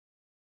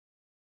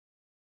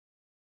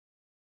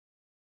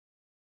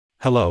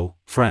Hello,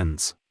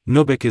 friends.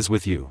 Nubik is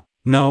with you.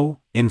 No,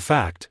 in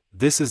fact,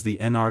 this is the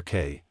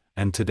NRK,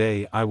 and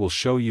today I will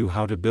show you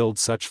how to build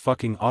such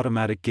fucking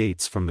automatic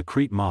gates from the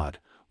Crete mod,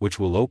 which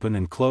will open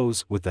and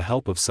close with the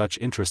help of such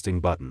interesting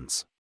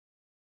buttons.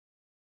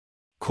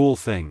 Cool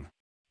thing.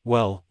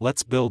 Well,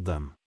 let's build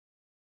them.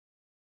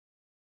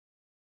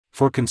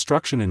 For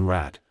construction in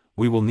RAD,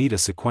 we will need a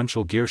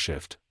sequential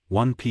gearshift,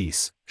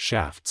 one-piece,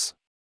 shafts.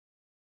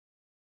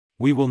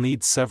 We will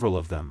need several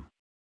of them.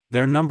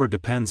 Their number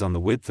depends on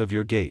the width of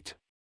your gate.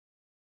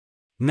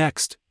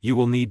 Next, you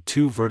will need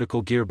 2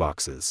 vertical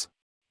gearboxes.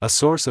 A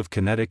source of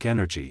kinetic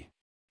energy.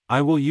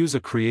 I will use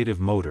a creative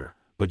motor,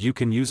 but you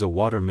can use a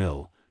water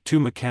mill, 2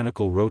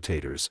 mechanical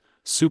rotators,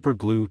 super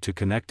glue to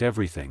connect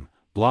everything,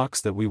 blocks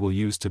that we will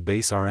use to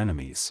base our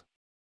enemies.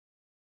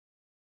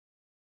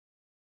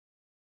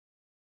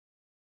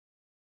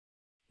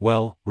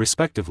 Well,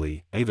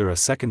 respectively, either a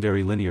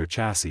secondary linear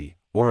chassis,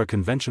 or a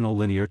conventional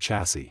linear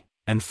chassis,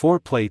 and 4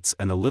 plates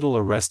and a little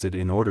arrested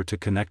in order to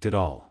connect it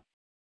all.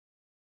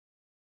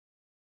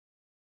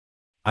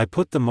 I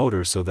put the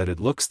motor so that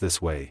it looks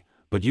this way,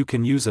 but you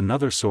can use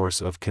another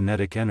source of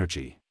kinetic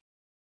energy.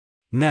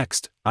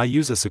 Next, I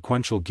use a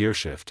sequential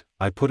gearshift,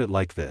 I put it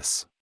like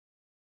this.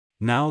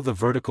 Now the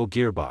vertical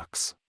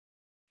gearbox.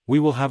 We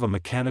will have a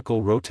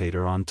mechanical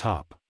rotator on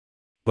top.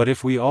 But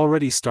if we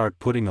already start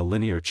putting a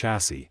linear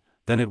chassis,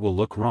 then it will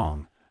look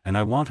wrong, and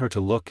I want her to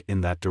look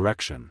in that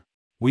direction.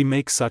 We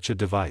make such a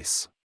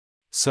device.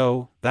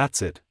 So,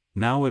 that's it,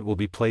 now it will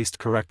be placed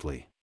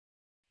correctly.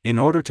 In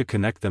order to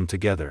connect them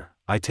together,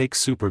 I take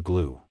super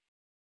glue.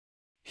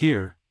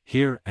 Here,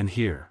 here and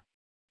here.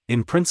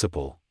 In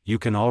principle, you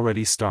can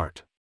already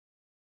start.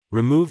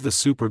 Remove the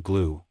super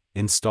glue,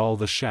 install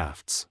the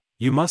shafts.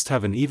 You must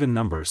have an even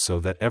number so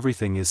that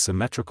everything is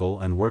symmetrical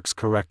and works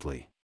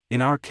correctly.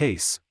 In our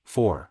case,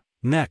 4.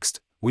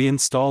 Next, we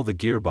install the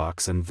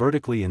gearbox and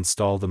vertically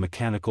install the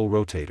mechanical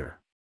rotator.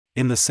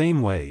 In the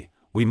same way,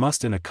 we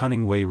must in a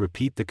cunning way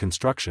repeat the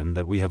construction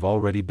that we have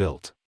already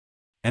built.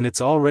 And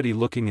it's already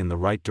looking in the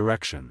right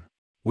direction.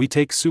 We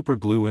take super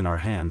glue in our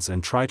hands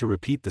and try to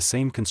repeat the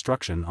same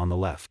construction on the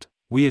left.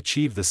 We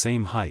achieve the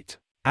same height.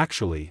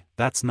 Actually,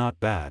 that's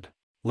not bad.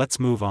 Let's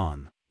move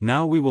on.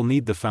 Now we will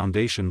need the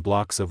foundation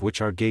blocks of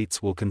which our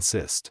gates will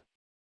consist.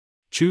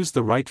 Choose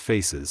the right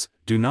faces,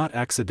 do not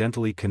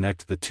accidentally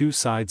connect the 2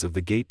 sides of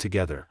the gate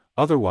together,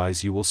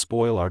 otherwise you will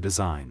spoil our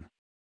design.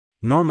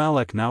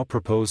 Normalek now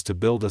proposed to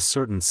build a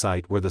certain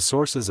site where the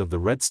sources of the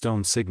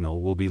redstone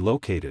signal will be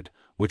located,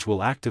 which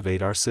will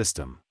activate our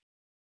system.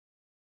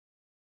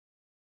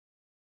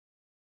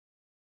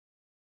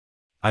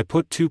 I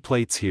put 2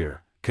 plates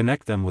here,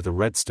 connect them with a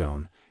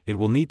redstone, it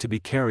will need to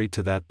be carried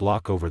to that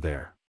block over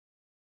there.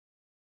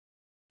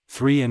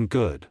 3 and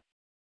good.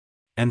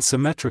 And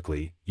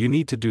symmetrically, you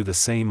need to do the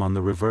same on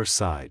the reverse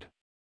side.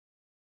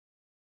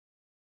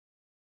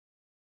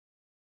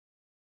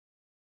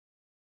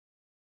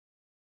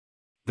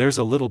 There's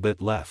a little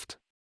bit left.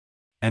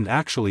 And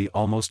actually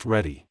almost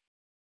ready.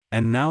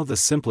 And now the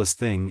simplest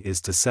thing is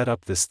to set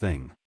up this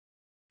thing.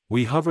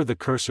 We hover the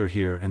cursor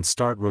here and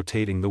start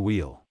rotating the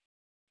wheel.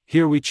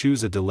 Here we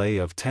choose a delay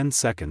of 10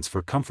 seconds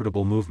for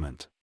comfortable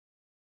movement.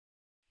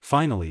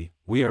 Finally,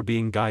 we are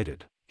being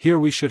guided. Here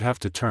we should have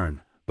to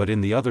turn, but in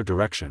the other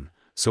direction,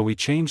 so we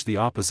change the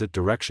opposite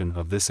direction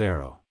of this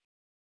arrow.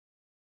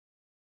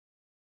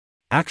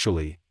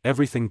 Actually,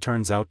 everything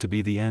turns out to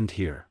be the end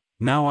here.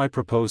 Now I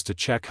propose to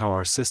check how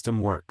our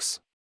system works.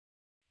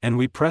 And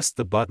we pressed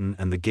the button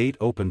and the gate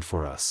opened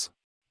for us.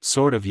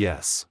 Sort of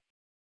yes.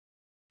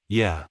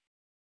 Yeah.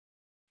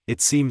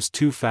 It seems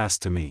too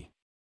fast to me.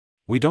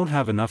 We don't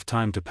have enough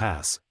time to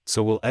pass,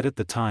 so we'll edit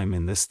the time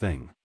in this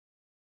thing.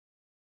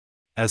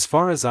 As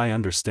far as I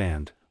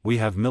understand, we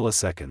have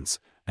milliseconds,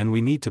 and we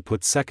need to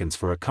put seconds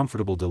for a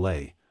comfortable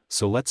delay,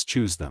 so let's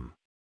choose them.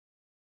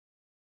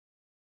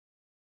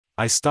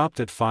 I stopped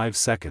at 5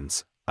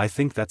 seconds, I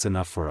think that's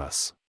enough for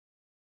us.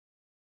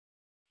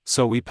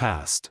 So we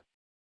passed.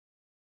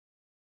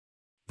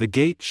 The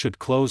gate should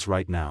close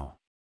right now.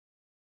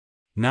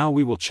 Now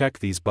we will check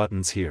these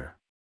buttons here.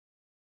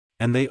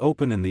 And they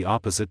open in the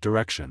opposite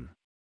direction.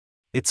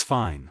 It's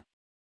fine.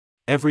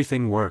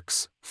 Everything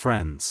works,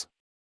 friends.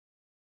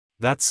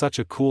 That's such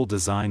a cool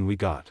design we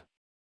got.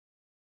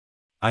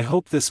 I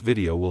hope this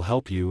video will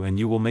help you and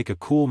you will make a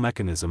cool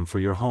mechanism for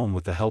your home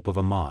with the help of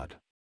a mod.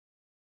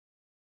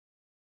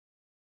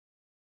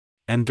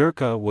 And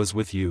Durka was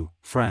with you,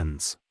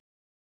 friends.